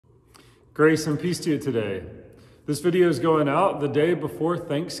Grace and peace to you today. This video is going out the day before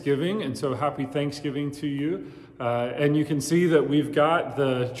Thanksgiving, and so happy Thanksgiving to you. And you can see that we've got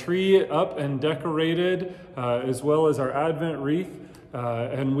the tree up and decorated, as well as our Advent wreath.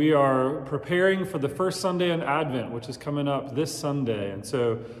 And we are preparing for the first Sunday in Advent, which is coming up this Sunday. And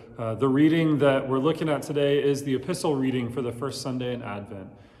so the reading that we're looking at today is the epistle reading for the first Sunday in Advent.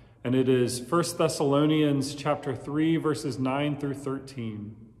 And it is 1 Thessalonians chapter 3, verses 9 through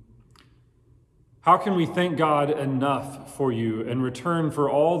 13. How can we thank God enough for you in return for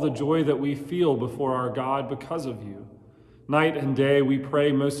all the joy that we feel before our God because of you? Night and day we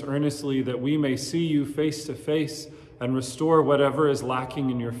pray most earnestly that we may see you face to face and restore whatever is lacking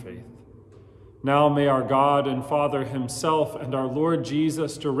in your faith. Now may our God and Father himself and our Lord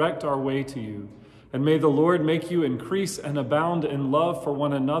Jesus direct our way to you, and may the Lord make you increase and abound in love for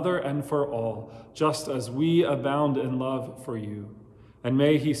one another and for all, just as we abound in love for you. And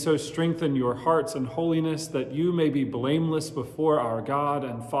may he so strengthen your hearts in holiness that you may be blameless before our God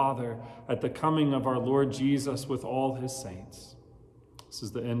and Father at the coming of our Lord Jesus with all his saints. This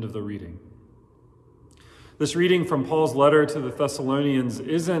is the end of the reading. This reading from Paul's letter to the Thessalonians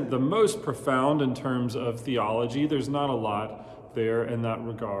isn't the most profound in terms of theology. There's not a lot there in that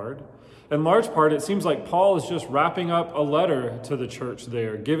regard. In large part, it seems like Paul is just wrapping up a letter to the church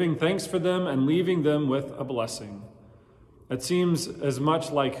there, giving thanks for them and leaving them with a blessing. It seems as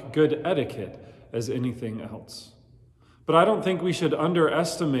much like good etiquette as anything else. But I don't think we should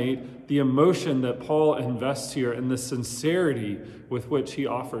underestimate the emotion that Paul invests here and the sincerity with which he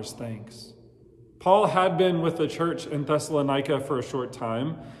offers thanks. Paul had been with the church in Thessalonica for a short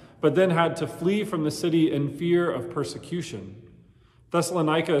time, but then had to flee from the city in fear of persecution.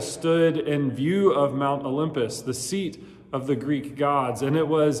 Thessalonica stood in view of Mount Olympus, the seat of the Greek gods, and it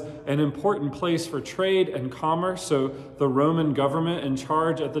was an important place for trade and commerce, so the Roman government in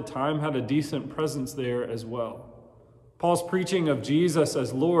charge at the time had a decent presence there as well. Paul's preaching of Jesus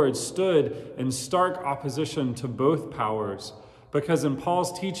as Lord stood in stark opposition to both powers, because in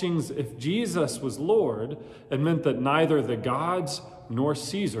Paul's teachings, if Jesus was Lord, it meant that neither the gods nor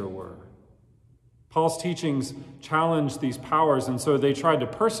Caesar were. Paul's teachings challenged these powers, and so they tried to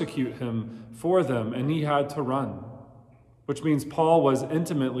persecute him for them, and he had to run. Which means Paul was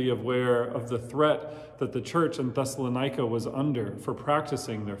intimately aware of the threat that the church in Thessalonica was under for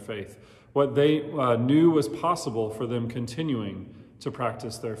practicing their faith, what they knew was possible for them continuing to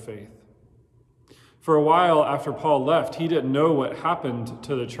practice their faith. For a while after Paul left, he didn't know what happened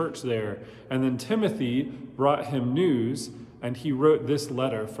to the church there, and then Timothy brought him news, and he wrote this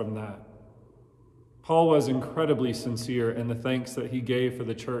letter from that. Paul was incredibly sincere in the thanks that he gave for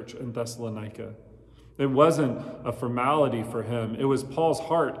the church in Thessalonica. It wasn't a formality for him. It was Paul's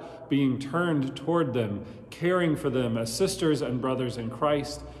heart being turned toward them, caring for them as sisters and brothers in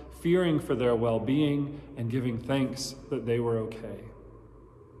Christ, fearing for their well-being, and giving thanks that they were okay.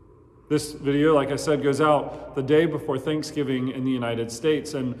 This video, like I said, goes out the day before Thanksgiving in the United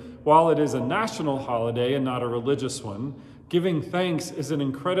States. And while it is a national holiday and not a religious one, giving thanks is an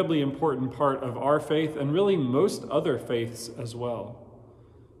incredibly important part of our faith and really most other faiths as well.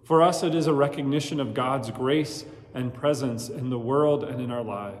 For us, it is a recognition of God's grace and presence in the world and in our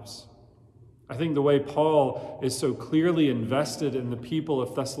lives. I think the way Paul is so clearly invested in the people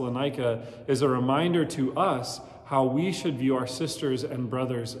of Thessalonica is a reminder to us how we should view our sisters and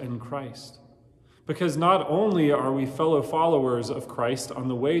brothers in Christ. Because not only are we fellow followers of Christ on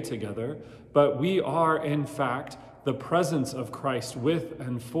the way together, but we are, in fact, the presence of Christ with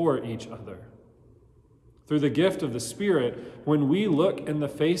and for each other. Through the gift of the Spirit, when we look in the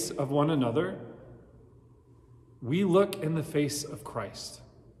face of one another, we look in the face of Christ,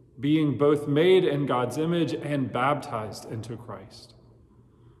 being both made in God's image and baptized into Christ.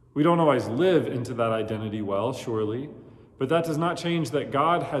 We don't always live into that identity well, surely, but that does not change that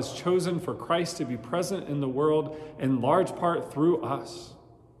God has chosen for Christ to be present in the world in large part through us,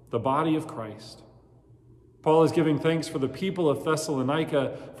 the body of Christ. Paul is giving thanks for the people of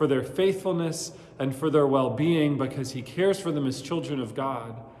Thessalonica for their faithfulness and for their well-being because he cares for them as children of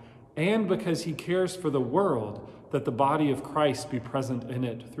God and because he cares for the world that the body of Christ be present in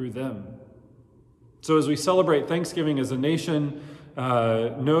it through them. So as we celebrate Thanksgiving as a nation,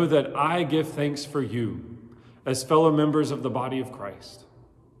 know that I give thanks for you as fellow members of the body of Christ.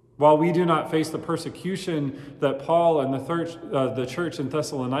 While we do not face the persecution that Paul and the church in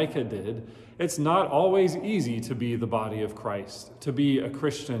Thessalonica did, it's not always easy to be the body of Christ, to be a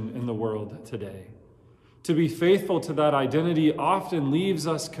Christian in the world today. To be faithful to that identity often leaves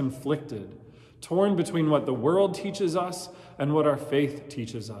us conflicted, torn between what the world teaches us and what our faith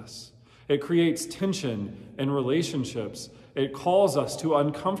teaches us. It creates tension in relationships It calls us to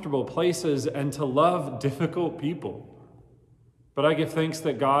uncomfortable places and to love difficult people. But I give thanks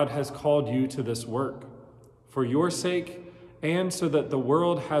that God has called you to this work for your sake and so that the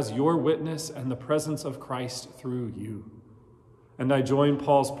world has your witness and the presence of Christ through you. And I join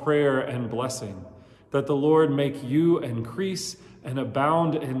Paul's prayer and blessing that the Lord make you increase and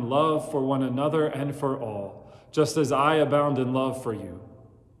abound in love for one another and for all, just as I abound in love for you.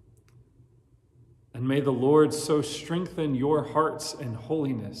 And may the Lord so strengthen your hearts in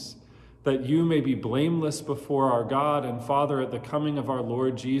holiness that you may be blameless before our God and Father at the coming of our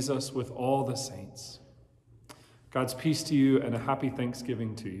Lord Jesus with all the saints. God's peace to you and a happy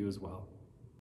Thanksgiving to you as well.